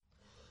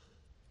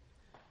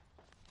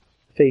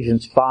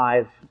Ephesians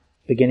 5,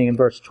 beginning in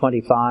verse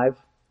 25.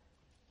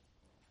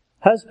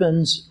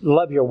 Husbands,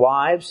 love your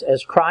wives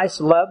as Christ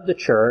loved the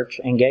church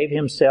and gave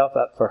himself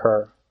up for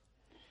her,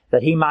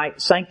 that he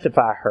might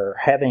sanctify her,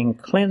 having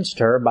cleansed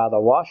her by the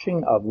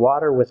washing of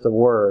water with the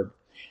word,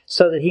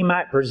 so that he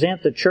might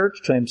present the church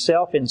to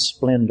himself in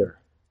splendor,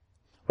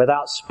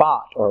 without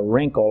spot or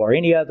wrinkle or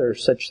any other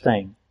such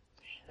thing,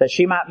 that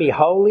she might be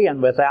holy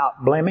and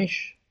without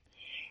blemish.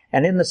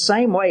 And in the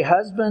same way,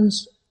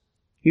 husbands,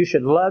 you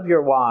should love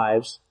your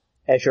wives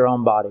as your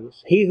own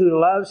bodies. He who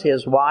loves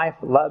his wife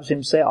loves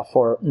himself,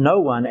 for no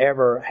one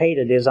ever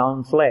hated his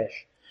own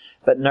flesh,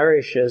 but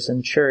nourishes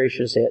and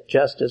cherishes it,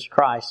 just as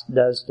Christ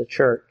does the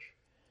church,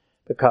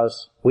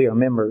 because we are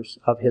members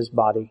of his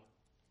body.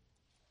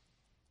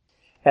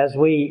 As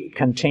we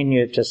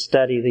continue to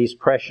study these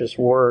precious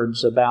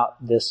words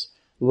about this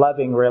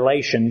loving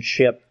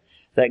relationship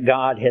that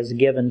God has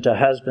given to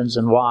husbands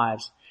and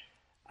wives,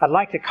 I'd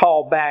like to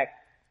call back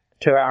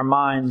to our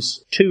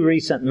minds two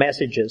recent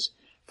messages.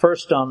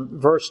 First, on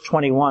verse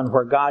 21,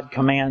 where God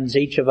commands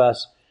each of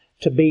us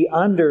to be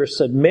under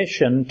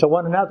submission to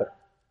one another.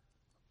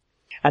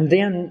 And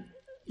then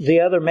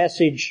the other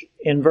message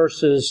in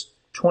verses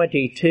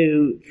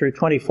 22 through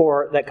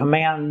 24 that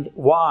command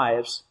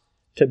wives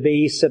to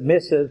be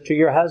submissive to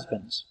your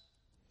husbands.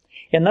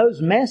 In those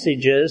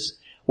messages,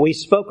 we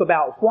spoke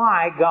about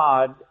why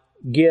God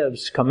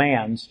gives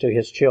commands to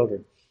his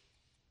children.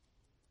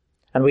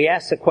 And we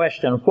asked the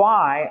question,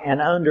 why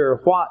and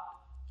under what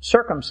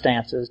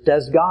circumstances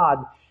does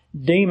God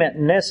deem it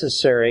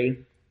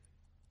necessary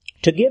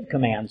to give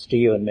commands to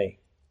you and me,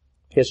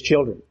 his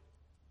children?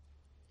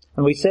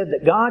 And we said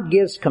that God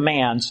gives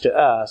commands to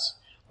us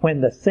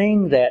when the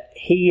thing that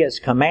he is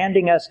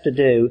commanding us to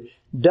do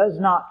does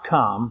not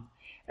come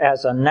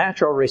as a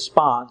natural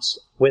response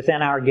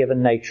within our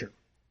given nature.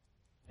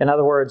 In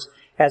other words,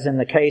 as in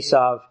the case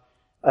of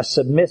a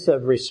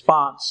submissive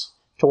response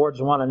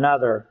towards one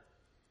another,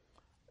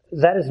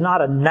 that is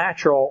not a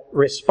natural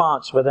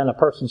response within a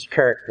person's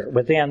character,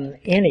 within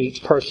any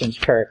person's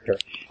character,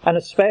 and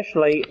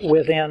especially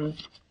within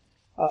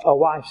a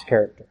wife's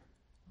character.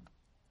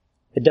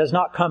 It does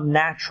not come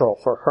natural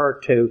for her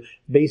to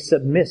be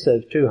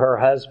submissive to her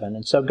husband.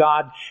 And so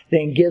God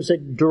then gives a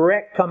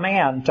direct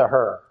command to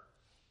her.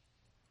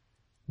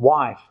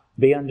 Wife,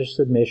 be under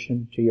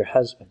submission to your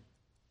husband.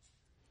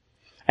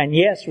 And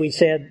yes, we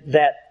said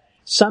that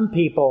some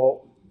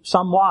people,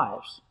 some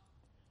wives,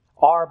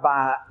 are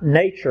by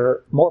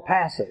nature more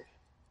passive,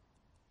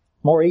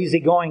 more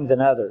easygoing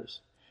than others.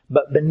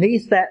 But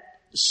beneath that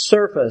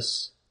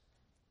surface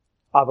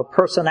of a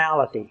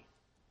personality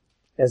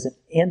is an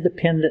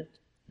independent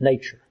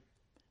nature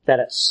that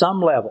at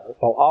some level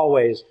will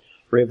always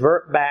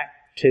revert back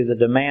to the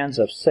demands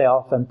of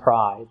self and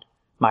pride,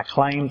 my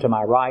claim to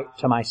my right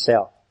to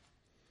myself.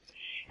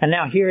 And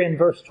now here in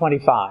verse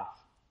 25,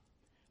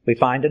 we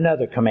find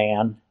another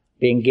command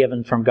being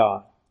given from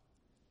God.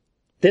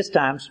 This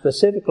time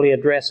specifically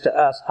addressed to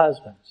us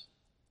husbands.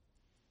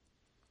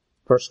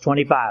 Verse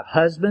 25,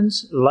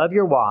 husbands, love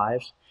your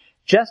wives,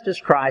 just as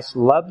Christ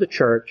loved the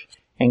church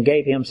and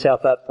gave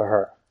himself up for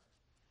her.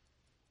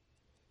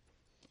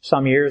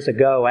 Some years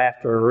ago,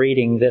 after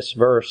reading this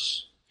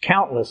verse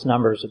countless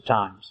numbers of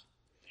times,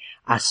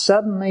 I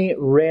suddenly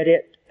read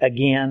it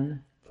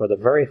again for the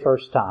very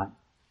first time.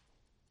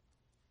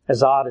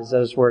 As odd as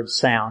those words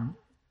sound,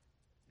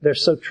 they're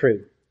so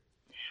true.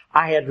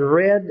 I had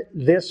read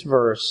this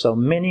verse so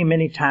many,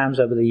 many times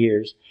over the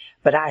years,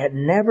 but I had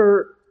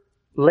never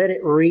let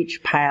it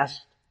reach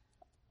past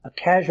a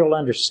casual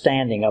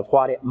understanding of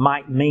what it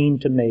might mean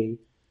to me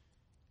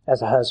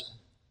as a husband.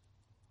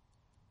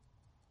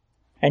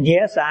 And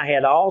yes, I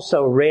had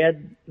also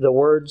read the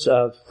words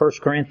of 1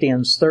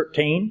 Corinthians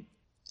 13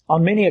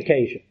 on many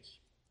occasions.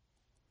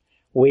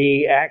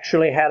 We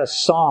actually had a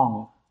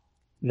song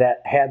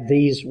that had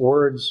these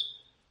words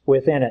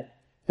within it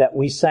that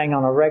we sang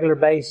on a regular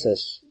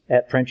basis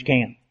at French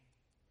Camp.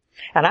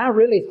 And I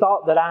really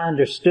thought that I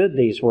understood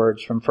these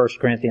words from 1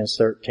 Corinthians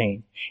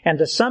 13. And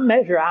to some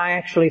measure, I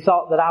actually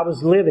thought that I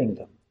was living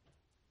them.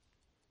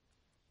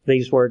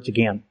 These words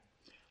again.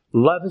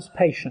 Love is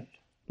patient.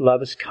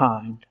 Love is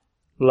kind.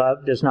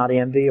 Love does not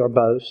envy or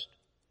boast.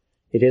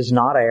 It is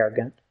not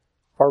arrogant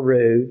or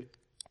rude.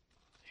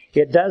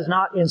 It does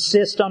not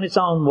insist on its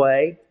own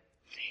way.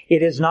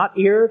 It is not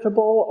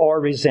irritable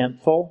or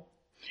resentful.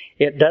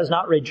 It does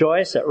not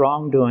rejoice at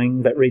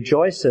wrongdoing, but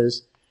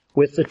rejoices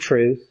with the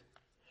truth.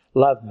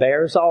 Love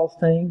bears all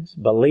things,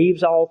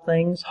 believes all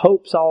things,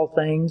 hopes all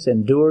things,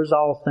 endures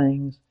all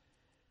things,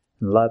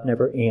 and love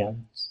never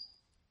ends.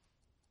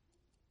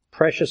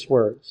 Precious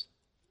words.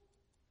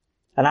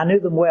 And I knew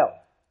them well.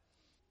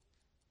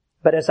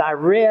 But as I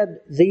read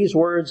these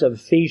words of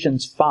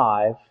Ephesians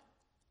 5,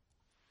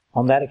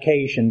 on that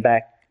occasion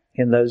back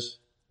in those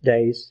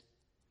days,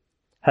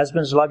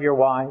 husbands, love your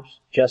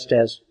wives, just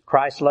as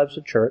Christ loves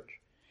the church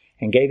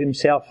and gave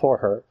himself for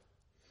her,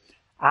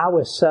 I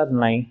was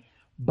suddenly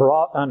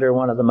brought under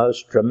one of the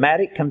most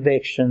dramatic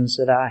convictions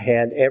that I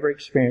had ever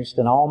experienced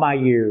in all my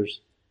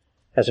years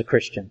as a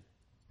Christian.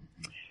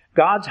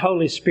 God's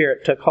Holy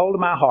Spirit took hold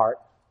of my heart,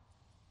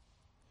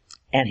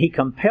 and He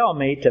compelled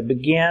me to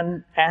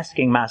begin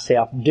asking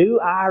myself, do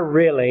I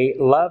really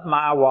love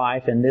my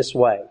wife in this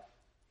way,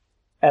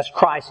 as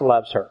Christ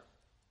loves her?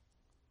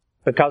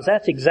 Because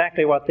that's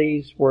exactly what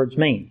these words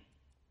mean.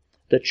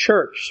 The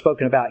church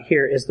spoken about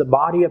here is the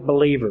body of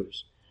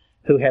believers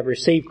who have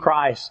received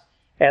Christ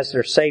as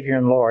their Savior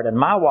and Lord. And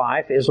my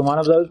wife is one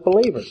of those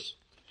believers.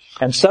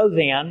 And so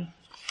then,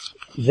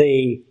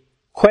 the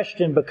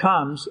question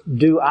becomes,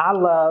 do I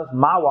love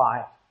my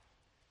wife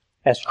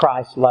as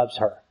Christ loves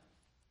her?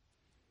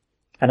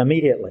 And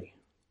immediately,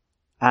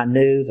 I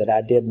knew that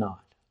I did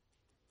not.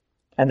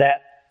 And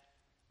that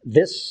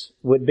this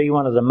would be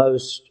one of the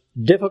most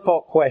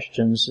difficult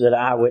questions that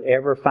I would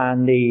ever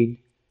find need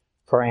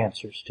for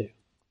answers to.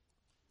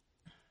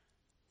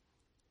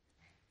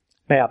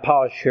 May I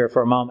pause here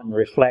for a moment and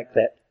reflect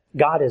that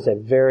God is a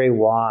very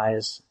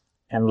wise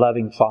and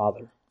loving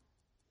Father.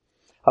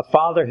 A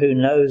Father who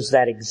knows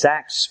that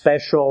exact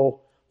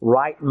special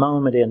right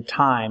moment in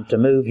time to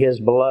move His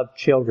beloved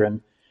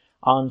children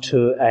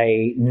onto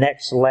a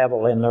next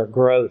level in their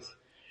growth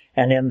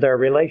and in their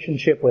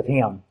relationship with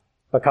Him.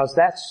 Because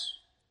that's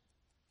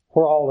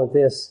where all of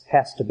this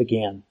has to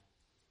begin.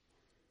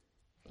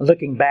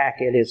 Looking back,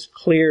 it is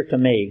clear to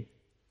me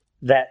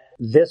that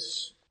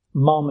this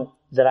moment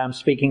that I'm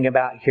speaking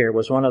about here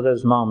was one of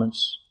those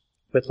moments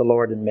with the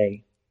Lord and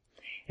me.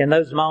 In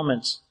those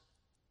moments,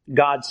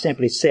 God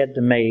simply said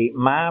to me,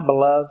 my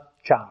beloved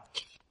child,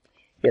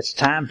 it's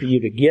time for you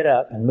to get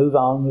up and move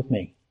on with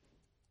me.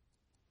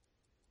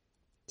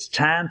 It's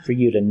time for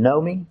you to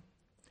know me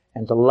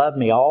and to love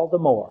me all the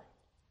more.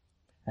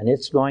 And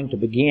it's going to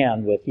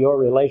begin with your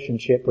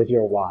relationship with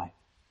your wife.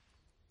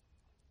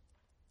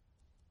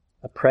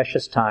 A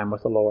precious time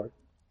with the Lord.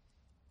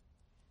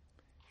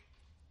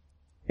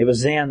 It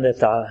was then that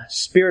the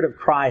Spirit of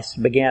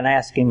Christ began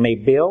asking me,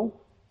 Bill,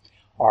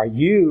 are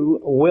you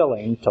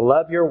willing to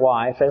love your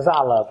wife as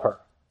I love her?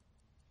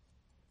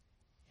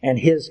 And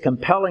His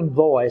compelling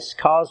voice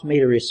caused me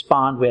to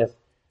respond with,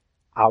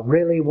 I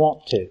really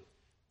want to.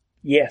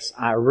 Yes,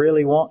 I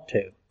really want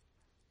to.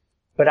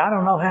 But I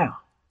don't know how.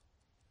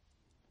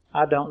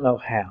 I don't know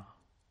how.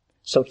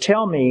 So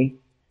tell me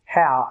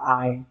how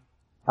I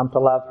am to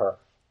love her.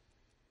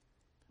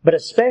 But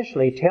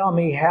especially tell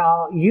me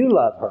how you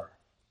love her.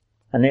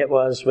 And it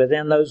was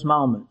within those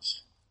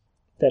moments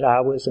that I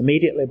was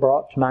immediately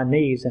brought to my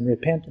knees in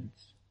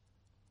repentance.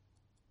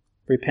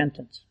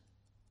 Repentance.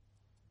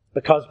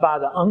 Because by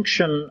the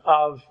unction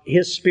of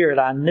His Spirit,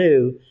 I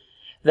knew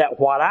that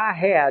what I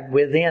had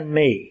within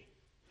me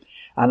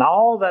and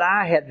all that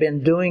I had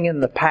been doing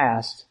in the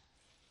past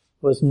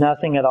was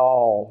nothing at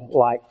all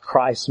like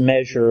Christ's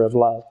measure of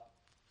love.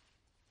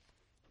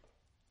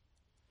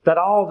 That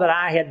all that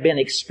I had been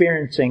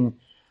experiencing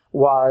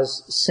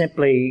was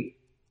simply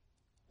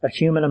a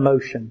human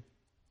emotion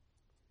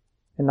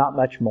and not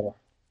much more.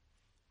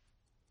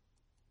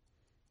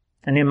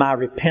 And in my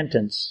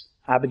repentance,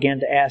 I began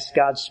to ask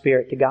God's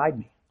Spirit to guide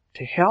me,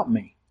 to help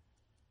me,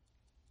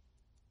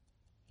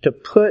 to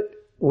put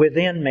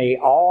within me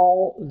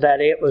all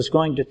that it was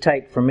going to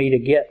take for me to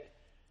get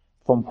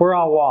from where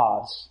I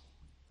was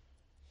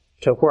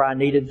to where I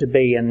needed to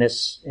be in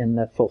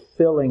the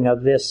fulfilling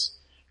of this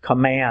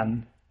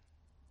command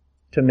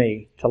to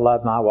me to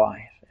love my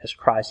wife as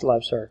Christ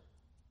loves her.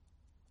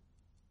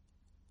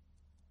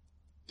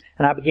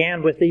 And I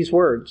began with these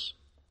words,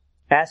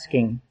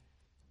 asking,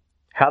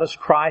 how does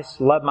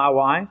Christ love my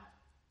wife?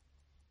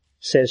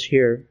 It says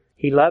here,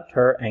 He loved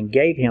her and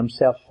gave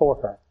Himself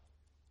for her.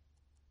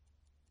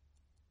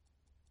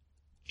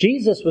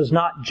 Jesus was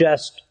not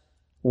just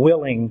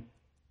willing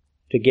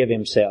to give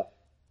Himself,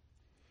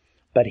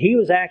 but He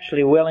was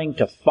actually willing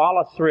to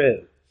follow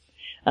through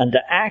and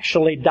to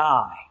actually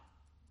die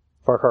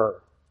for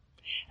her.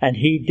 And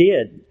He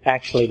did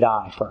actually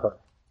die for her.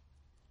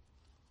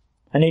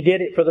 And He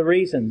did it for the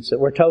reasons that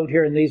we're told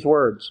here in these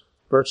words,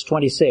 verse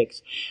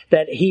 26,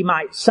 that He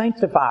might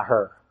sanctify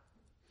her,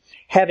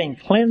 having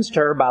cleansed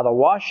her by the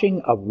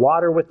washing of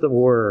water with the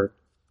Word,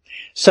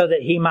 so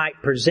that He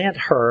might present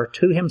her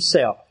to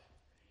Himself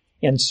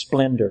in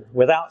splendor,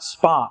 without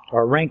spot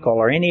or wrinkle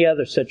or any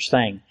other such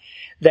thing,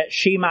 that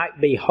she might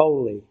be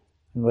holy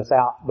and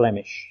without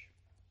blemish.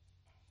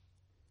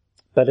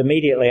 But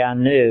immediately I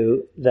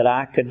knew that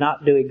I could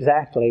not do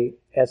exactly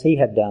as He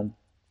had done.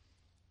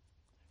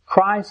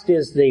 Christ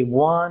is the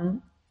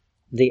one,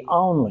 the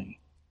only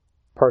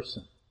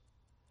person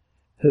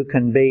who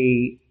can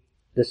be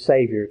the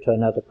Savior to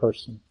another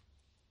person.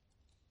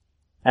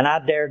 And I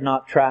dared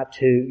not try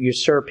to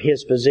usurp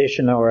His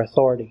position or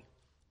authority.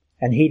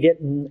 And He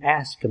didn't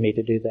ask me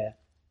to do that.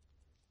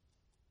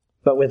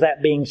 But with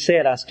that being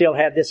said, I still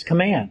had this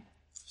command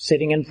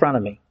sitting in front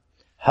of me.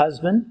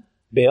 Husband,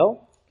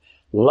 Bill,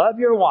 love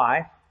your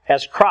wife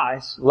as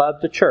Christ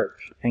loved the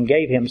church and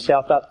gave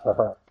Himself up for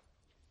her.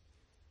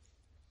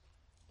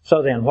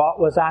 So then, what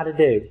was I to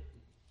do?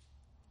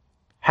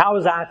 How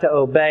was I to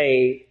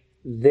obey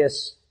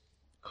this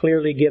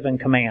clearly given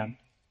command?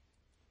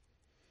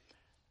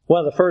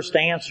 One of the first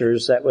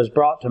answers that was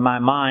brought to my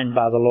mind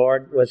by the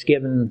Lord was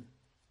given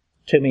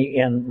to me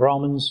in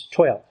Romans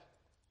 12.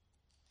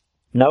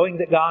 Knowing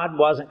that God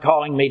wasn't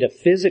calling me to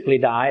physically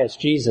die as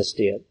Jesus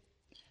did,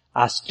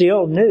 I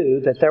still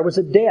knew that there was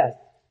a death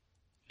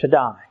to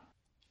die,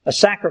 a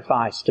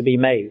sacrifice to be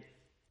made.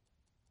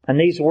 And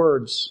these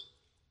words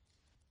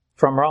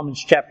from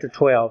Romans chapter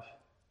 12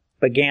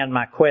 began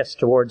my quest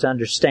towards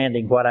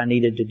understanding what I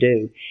needed to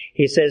do.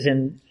 He says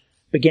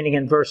beginning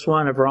in verse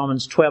 1 of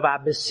Romans 12, I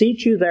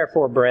beseech you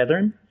therefore,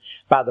 brethren,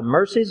 by the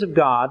mercies of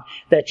God,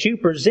 that you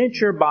present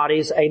your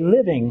bodies a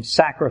living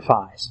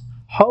sacrifice,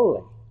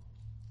 holy,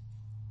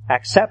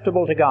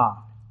 acceptable to God,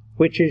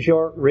 which is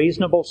your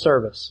reasonable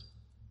service.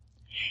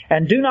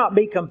 And do not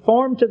be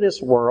conformed to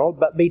this world,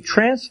 but be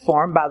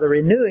transformed by the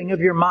renewing of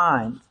your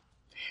mind,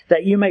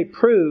 that you may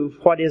prove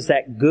what is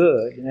that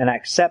good and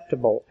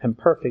acceptable and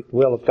perfect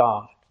will of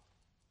God.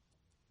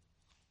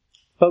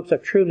 Folks, there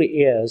truly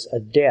is a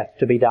death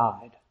to be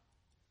died,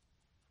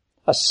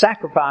 a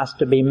sacrifice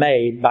to be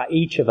made by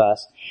each of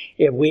us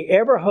if we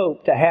ever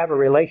hope to have a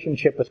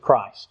relationship with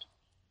Christ.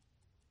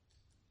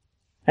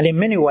 And in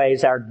many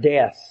ways, our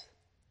death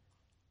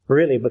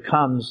really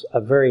becomes a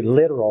very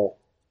literal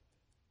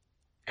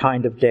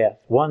kind of death,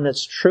 one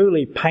that's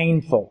truly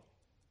painful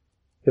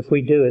if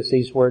we do as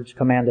these words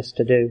command us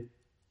to do.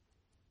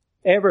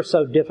 Ever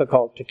so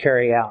difficult to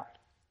carry out.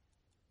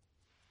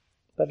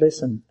 But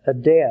listen, a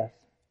death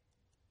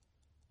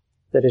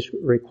that is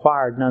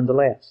required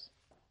nonetheless.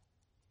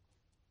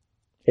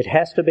 It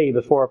has to be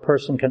before a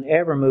person can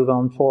ever move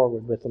on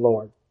forward with the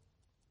Lord.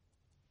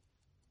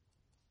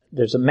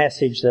 There's a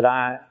message that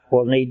I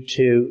will need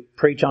to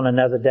preach on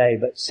another day,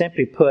 but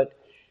simply put,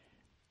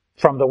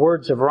 from the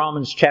words of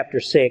Romans chapter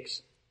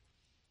 6,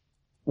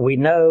 we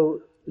know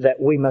that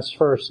we must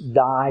first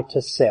die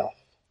to self.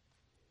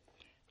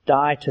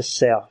 Die to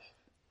self.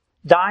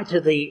 Die to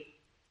the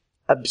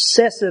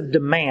obsessive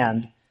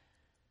demand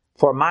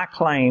for my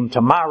claim to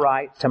my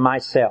right to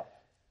myself.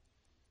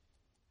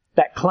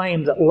 That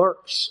claim that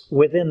lurks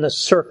within the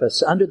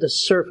surface, under the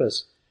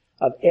surface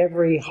of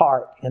every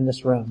heart in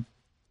this room.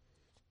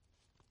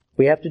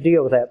 We have to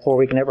deal with that before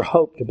we can ever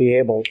hope to be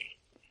able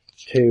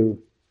to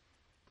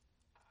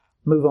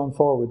move on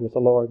forward with the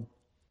Lord.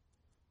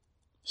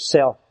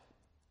 Self.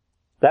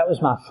 That was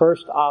my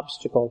first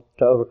obstacle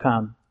to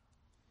overcome.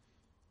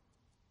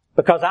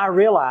 Because I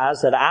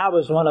realized that I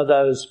was one of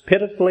those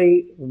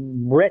pitifully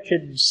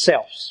wretched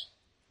selves.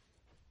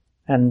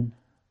 And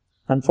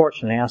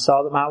unfortunately, I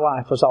saw that my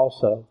wife was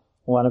also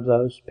one of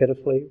those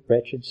pitifully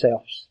wretched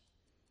selves.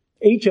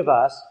 Each of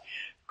us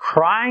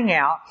crying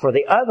out for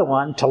the other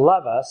one to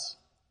love us,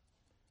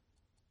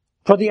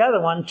 for the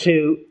other one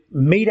to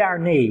meet our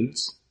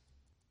needs,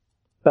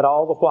 but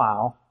all the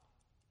while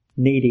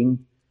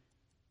needing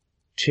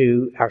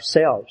to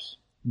ourselves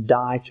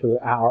die to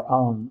our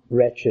own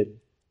wretched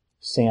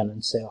sin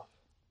and self.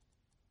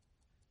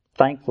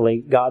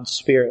 Thankfully, God's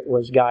Spirit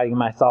was guiding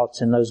my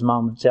thoughts in those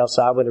moments, else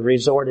I would have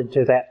resorted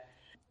to that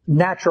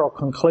natural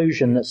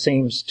conclusion that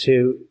seems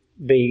to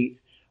be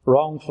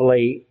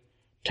wrongfully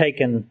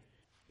taken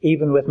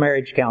even with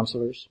marriage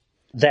counselors,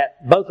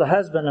 that both the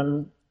husband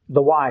and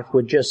the wife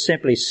would just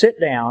simply sit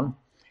down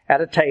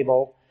at a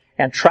table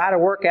and try to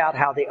work out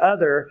how the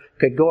other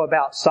could go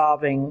about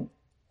solving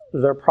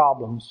their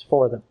problems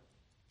for them.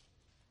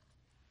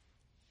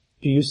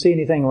 Do you see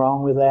anything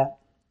wrong with that?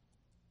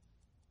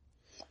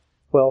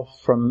 Well,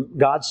 from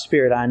God's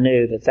Spirit, I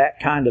knew that that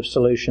kind of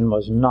solution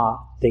was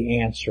not the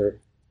answer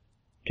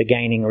to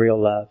gaining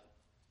real love.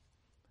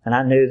 And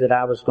I knew that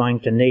I was going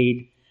to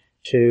need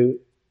to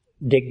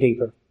dig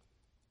deeper.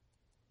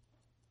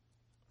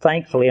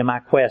 Thankfully, in my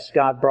quest,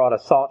 God brought a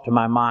thought to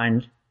my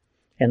mind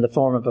in the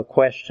form of a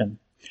question.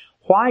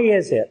 Why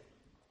is it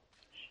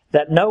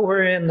that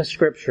nowhere in the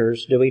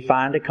Scriptures do we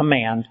find a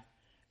command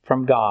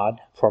from God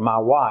for my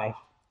wife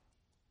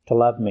to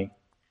love me?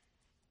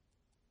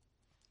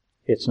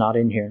 It's not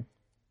in here.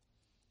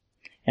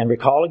 And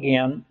recall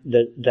again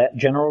that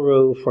general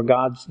rule for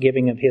God's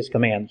giving of His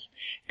commands.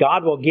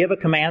 God will give a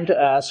command to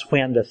us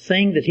when the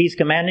thing that He's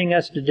commanding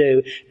us to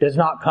do does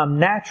not come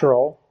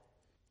natural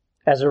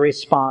as a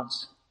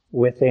response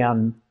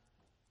within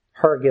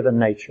her given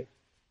nature.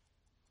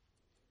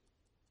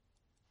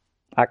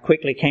 I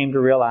quickly came to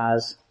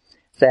realize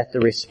that the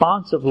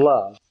response of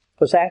love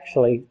was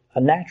actually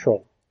a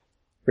natural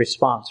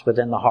response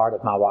within the heart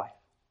of my wife.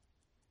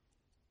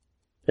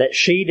 That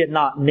she did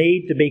not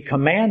need to be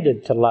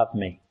commanded to love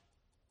me.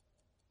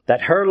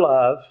 That her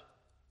love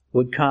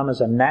would come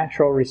as a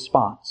natural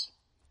response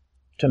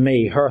to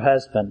me, her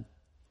husband,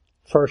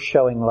 first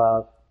showing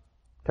love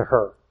to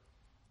her.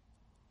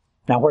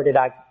 Now, where did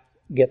I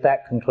get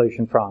that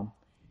conclusion from?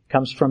 It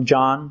comes from 1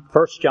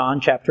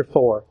 John chapter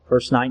 4,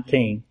 verse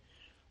 19.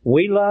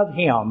 We love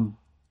Him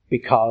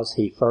because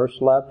He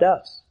first loved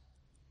us.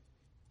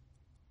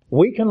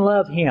 We can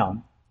love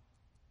Him,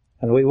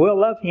 and we will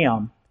love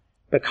Him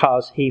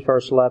because He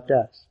first loved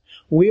us.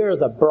 We are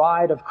the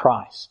bride of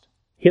Christ,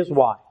 His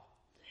wife,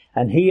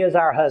 and He is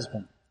our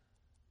husband.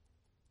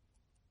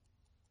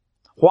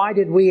 Why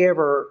did we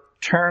ever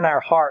turn our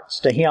hearts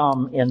to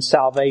Him in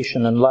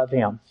salvation and love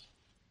Him?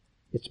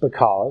 It's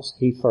because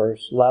He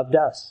first loved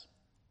us.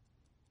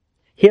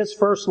 His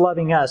first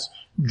loving us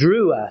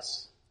drew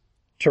us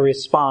to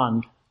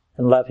respond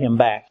and love Him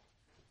back.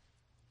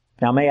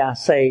 Now may I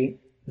say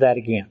that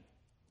again.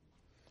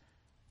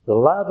 The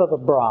love of a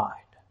bride,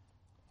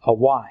 a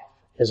wife,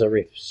 is a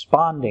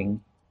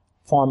responding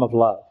form of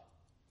love.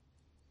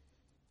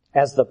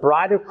 As the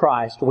bride of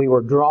Christ, we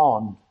were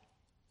drawn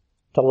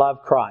to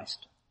love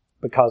Christ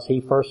because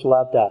He first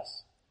loved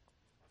us.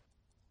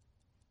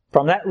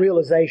 From that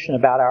realization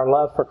about our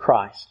love for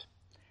Christ,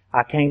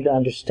 I came to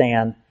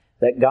understand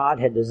that God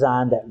had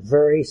designed that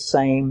very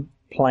same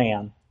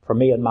plan for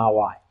me and my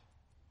wife.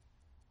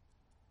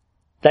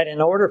 That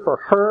in order for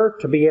her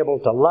to be able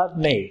to love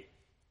me,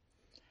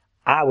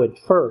 I would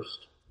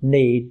first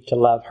need to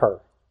love her.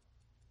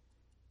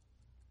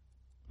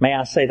 May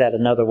I say that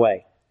another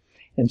way?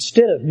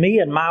 Instead of me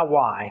and my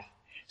wife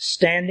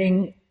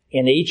standing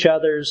in each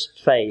other's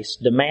face,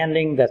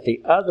 demanding that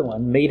the other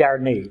one meet our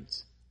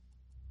needs,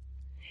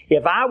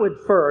 if I would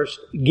first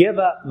give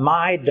up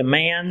my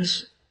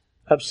demands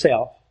of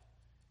self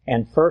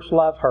and first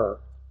love her,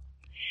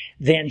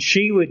 then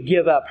she would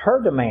give up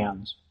her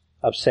demands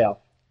of self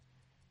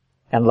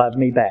and love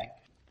me back.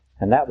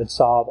 And that would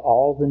solve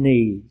all the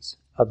needs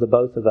of the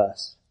both of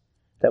us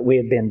that we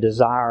had been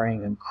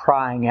desiring and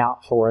crying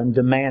out for and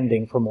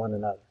demanding from one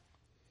another.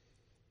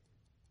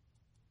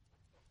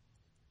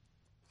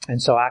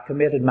 And so I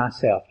committed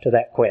myself to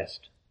that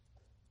quest.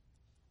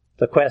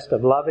 The quest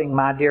of loving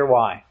my dear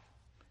wife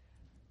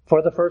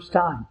for the first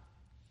time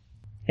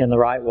in the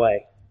right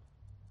way.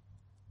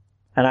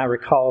 And I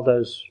recall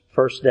those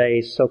first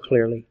days so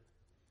clearly.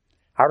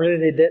 I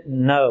really didn't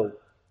know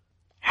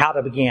how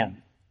to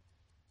begin.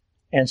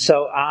 And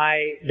so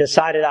I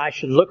decided I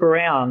should look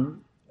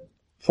around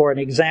for an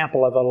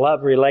example of a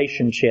love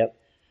relationship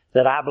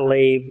that I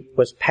believe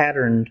was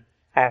patterned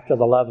after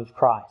the love of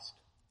Christ.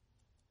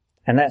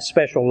 And that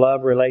special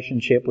love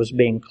relationship was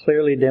being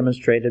clearly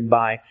demonstrated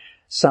by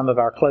some of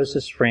our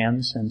closest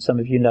friends, and some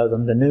of you know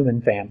them, the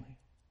Newman family.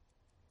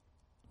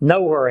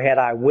 Nowhere had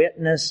I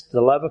witnessed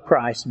the love of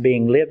Christ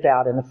being lived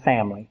out in a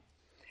family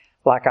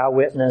like I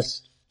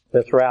witnessed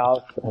with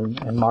Ralph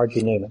and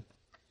Margie Newman.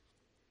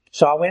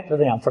 So I went to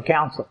them for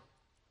counsel.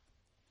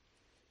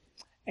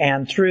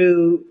 And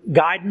through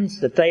guidance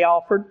that they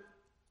offered,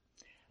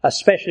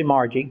 especially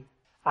Margie,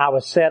 I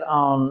was set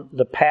on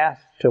the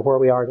path to where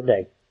we are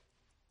today.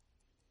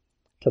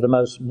 To the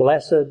most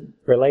blessed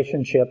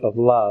relationship of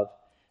love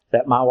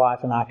that my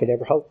wife and I could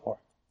ever hope for.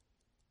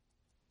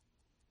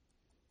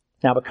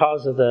 Now,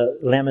 because of the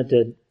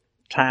limited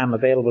time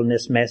available in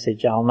this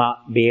message, I'll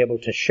not be able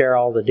to share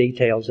all the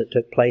details that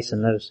took place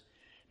in those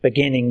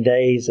beginning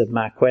days of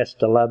my quest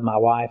to love my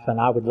wife, and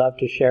I would love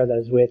to share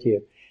those with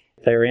you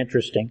if they're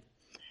interesting.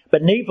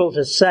 But needful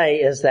to say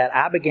is that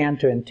I began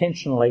to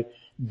intentionally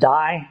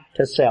die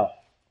to self.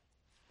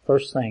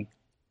 First thing,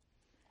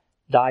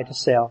 die to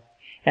self.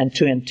 And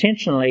to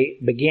intentionally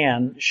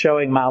begin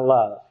showing my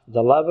love,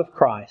 the love of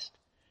Christ,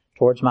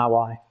 towards my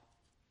wife.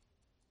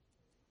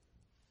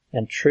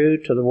 And true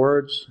to the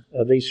words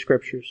of these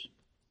scriptures,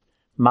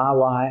 my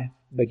wife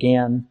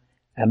began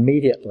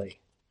immediately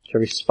to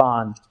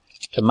respond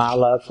to my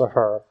love for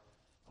her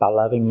by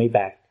loving me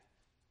back.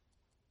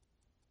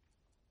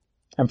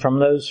 And from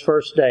those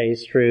first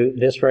days through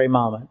this very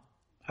moment,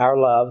 our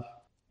love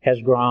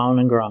has grown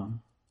and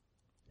grown,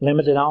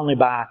 limited only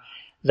by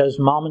those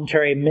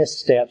momentary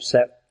missteps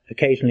that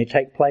occasionally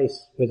take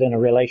place within a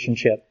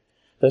relationship.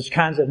 Those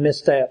kinds of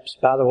missteps,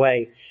 by the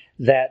way,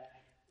 that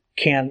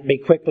can be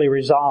quickly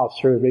resolved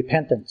through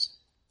repentance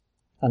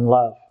and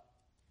love.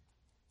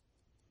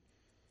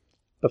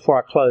 Before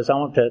I close, I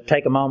want to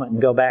take a moment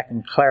and go back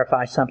and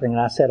clarify something that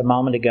I said a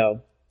moment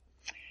ago.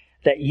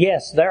 That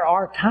yes, there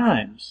are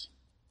times,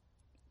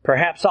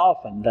 perhaps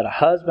often, that a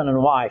husband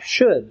and wife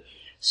should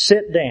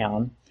sit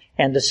down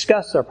and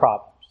discuss their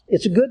problems.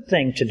 It's a good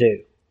thing to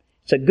do.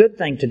 It's a good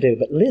thing to do.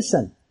 But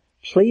listen,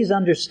 please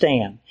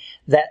understand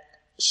that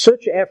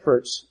such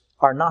efforts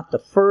are not the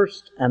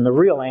first and the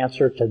real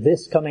answer to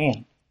this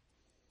command.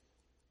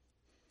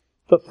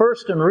 The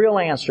first and real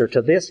answer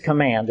to this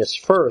command is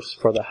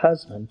first for the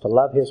husband to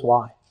love his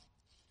wife.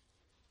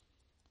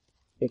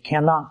 It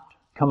cannot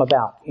come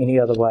about any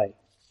other way.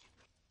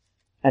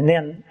 And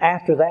then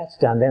after that's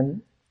done,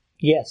 then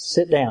yes,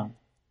 sit down.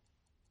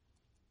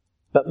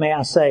 But may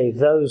I say,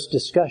 those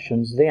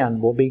discussions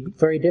then will be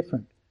very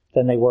different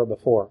than they were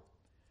before.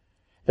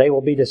 They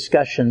will be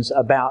discussions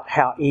about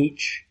how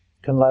each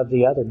can love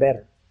the other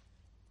better.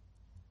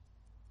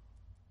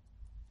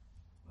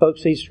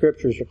 Folks, these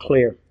scriptures are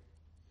clear.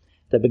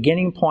 The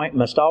beginning point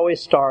must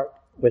always start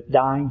with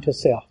dying to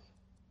self.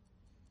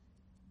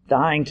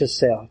 Dying to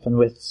self, and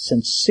with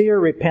sincere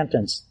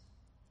repentance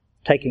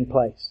taking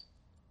place.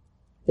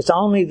 It's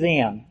only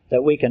then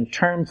that we can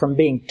turn from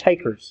being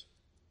takers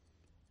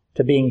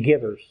to being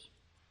givers,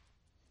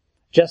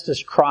 just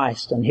as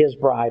Christ and His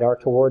bride are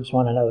towards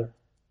one another.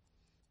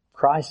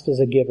 Christ is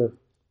a giver.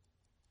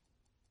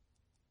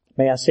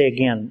 May I say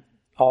again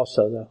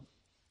also, though,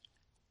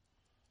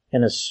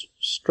 in as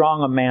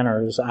strong a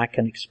manner as I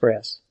can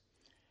express.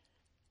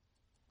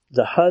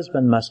 The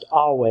husband must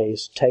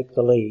always take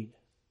the lead.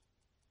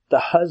 The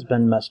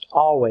husband must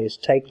always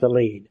take the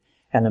lead,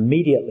 and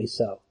immediately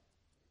so.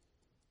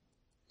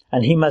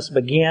 And he must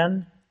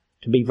begin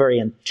to be very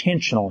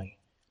intentionally,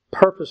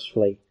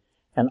 purposefully,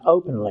 and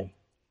openly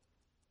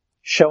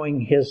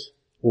showing his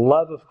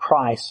love of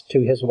Christ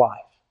to his wife.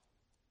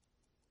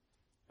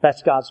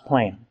 That's God's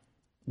plan.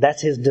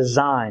 That's His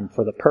design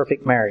for the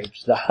perfect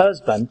marriage. The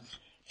husband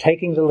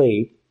taking the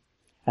lead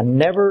and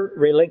never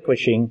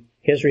relinquishing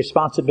his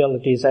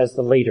responsibilities as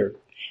the leader,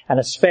 and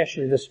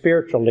especially the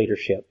spiritual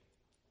leadership.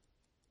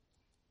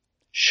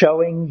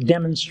 Showing,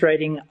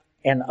 demonstrating,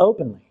 and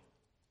openly,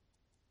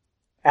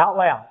 out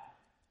loud,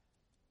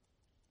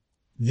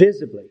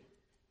 visibly,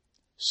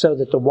 so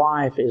that the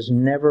wife is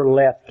never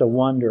left to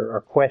wonder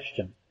or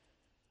question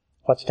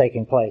what's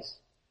taking place.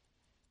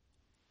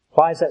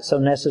 Why is that so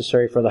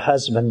necessary for the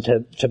husband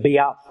to be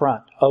out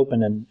front,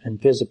 open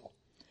and visible?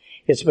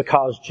 It's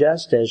because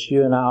just as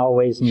you and I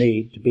always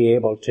need to be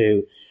able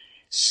to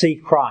see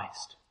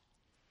Christ,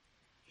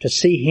 to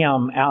see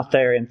Him out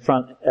there in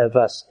front of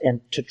us, and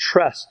to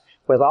trust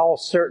with all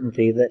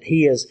certainty that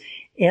He is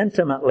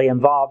intimately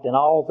involved in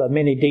all the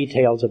many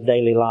details of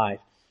daily life,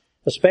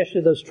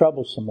 especially those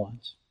troublesome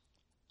ones.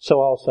 So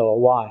also a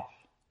wife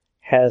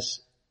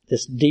has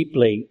this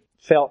deeply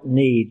felt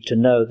need to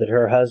know that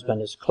her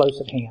husband is close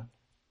at hand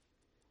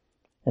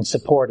and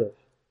supportive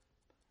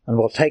and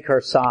will take her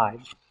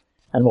side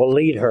and will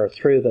lead her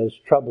through those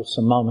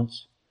troublesome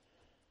moments.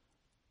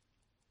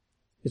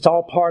 It's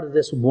all part of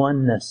this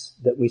oneness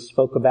that we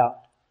spoke about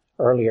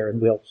earlier,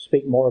 and we'll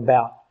speak more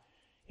about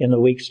in the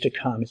weeks to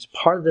come. It's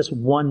part of this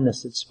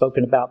oneness that's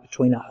spoken about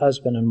between a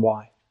husband and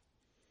wife.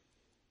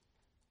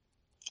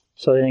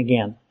 So then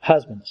again,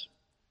 husbands,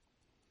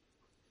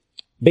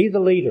 be the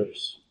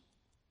leaders,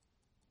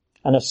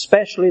 and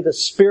especially the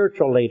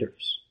spiritual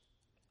leaders.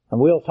 And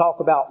we'll talk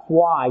about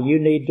why you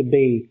need to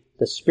be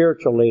the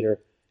spiritual leader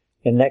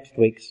in next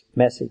week's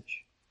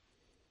message.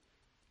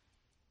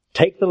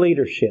 Take the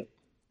leadership,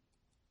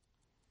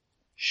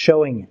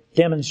 showing it,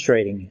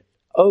 demonstrating it,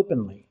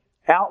 openly,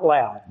 out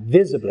loud,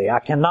 visibly. I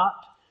cannot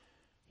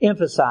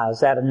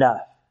emphasize that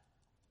enough.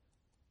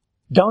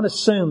 Don't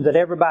assume that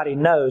everybody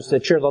knows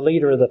that you're the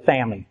leader of the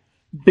family.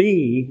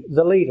 Be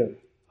the leader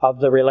of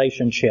the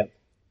relationship,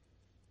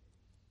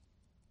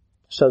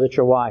 so that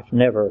your wife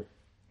never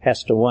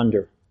has to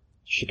wonder.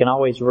 She can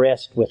always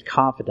rest with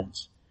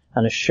confidence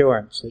and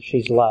assurance that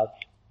she's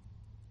loved.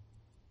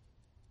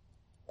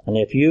 And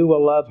if you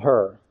will love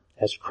her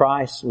as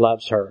Christ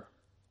loves her,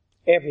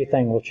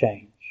 everything will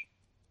change.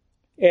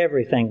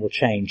 Everything will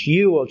change.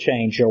 You will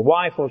change. Your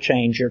wife will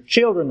change. Your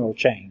children will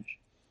change.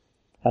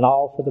 And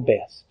all for the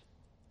best.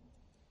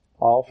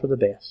 All for the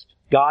best.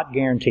 God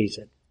guarantees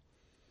it.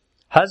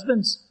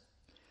 Husbands,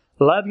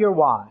 love your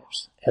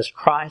wives as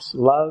Christ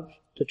loved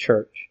the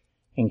church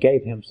and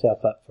gave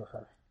Himself up for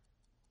her.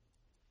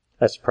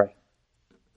 Let's pray.